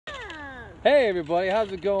Hey everybody,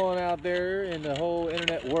 how's it going out there in the whole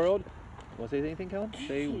internet world? Want to say anything, Kellen?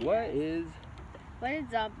 Say what is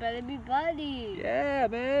up, everybody? Yeah,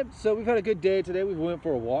 man. So we've had a good day today. We went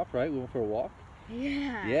for a walk, right? We went for a walk.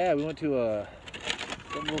 Yeah. Yeah, we went to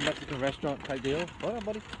some little Mexican restaurant type deal. Hold on,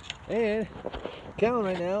 buddy. And Kellen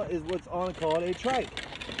right now is what's on called a trike.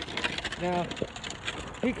 Now,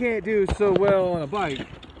 he can't do so well on a bike,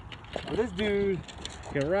 but this dude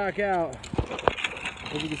can rock out.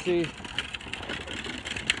 As you can see,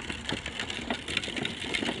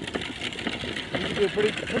 he can do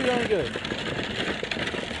pretty darn good.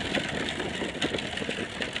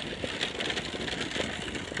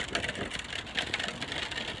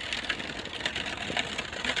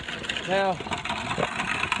 Now,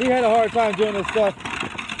 he had a hard time doing this stuff,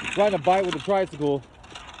 riding a bike with a tricycle,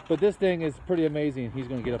 but this thing is pretty amazing. He's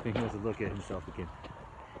going to get up and he wants to look at himself again.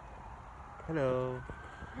 Hello.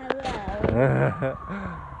 Hello.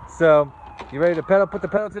 So, you ready to pedal? Put the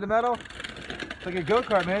pedal to the metal? It's like a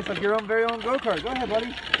go-kart, man. It's like your own very own go-kart. Go ahead,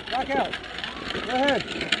 buddy. Rock out. Go ahead.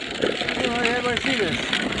 I want everybody to see this.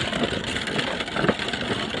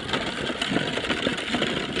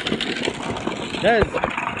 That is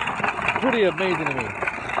pretty amazing to me.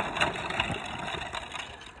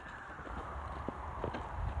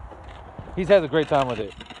 He's had a great time with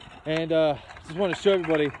it. And just want to show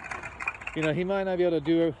everybody, you know, he might not be able to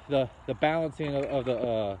do the balancing of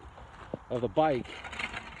the bike.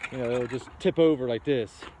 You know, it'll just tip over like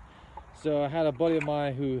this. So I had a buddy of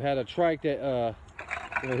mine who had a trike that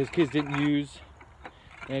you know, his kids didn't use.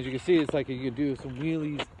 And as you can see, it's like you can do some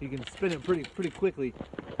wheelies. You can spin it pretty quickly.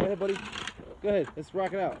 Go ahead, buddy. Go ahead. Let's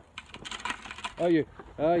rock it out. Oh, you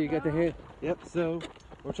got the hand. Yep. So what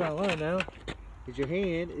we're trying to learn now is your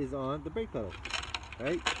hand is on the brake pedal,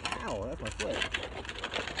 right? Ow, that's my foot.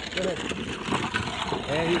 Go ahead.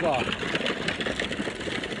 And he's off.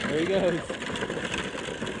 There he goes.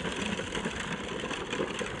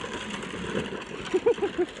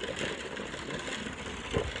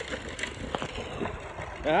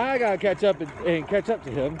 I gotta catch up and catch up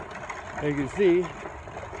to him. As you can see,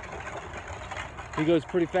 he goes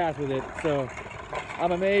pretty fast with it. So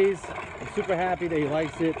I'm amazed. I'm super happy that he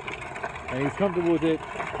likes it and he's comfortable with it.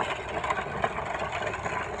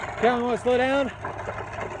 Kellen, want to slow down?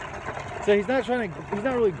 So he's not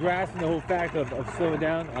really grasping the whole fact of slowing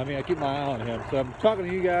down. I mean, I keep my eye on him. So I'm talking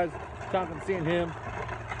to you guys, seeing him.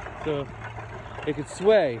 So it could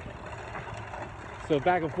sway. So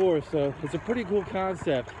back and forth. So it's a pretty cool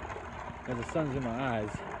concept as the sun's in my eyes.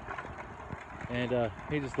 And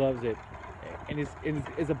he just loves it. And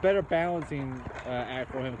it's a better balancing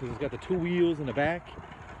act for him because he's got the two wheels in the back.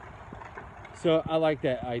 So I like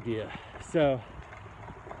that idea. So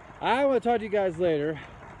I want to talk to you guys later.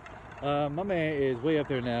 My man is way up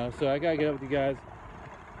there now, so I gotta get up with you guys.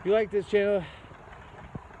 If you like this channel,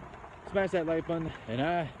 smash that like button, and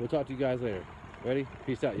I will talk to you guys later. Ready?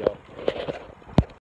 Peace out, y'all.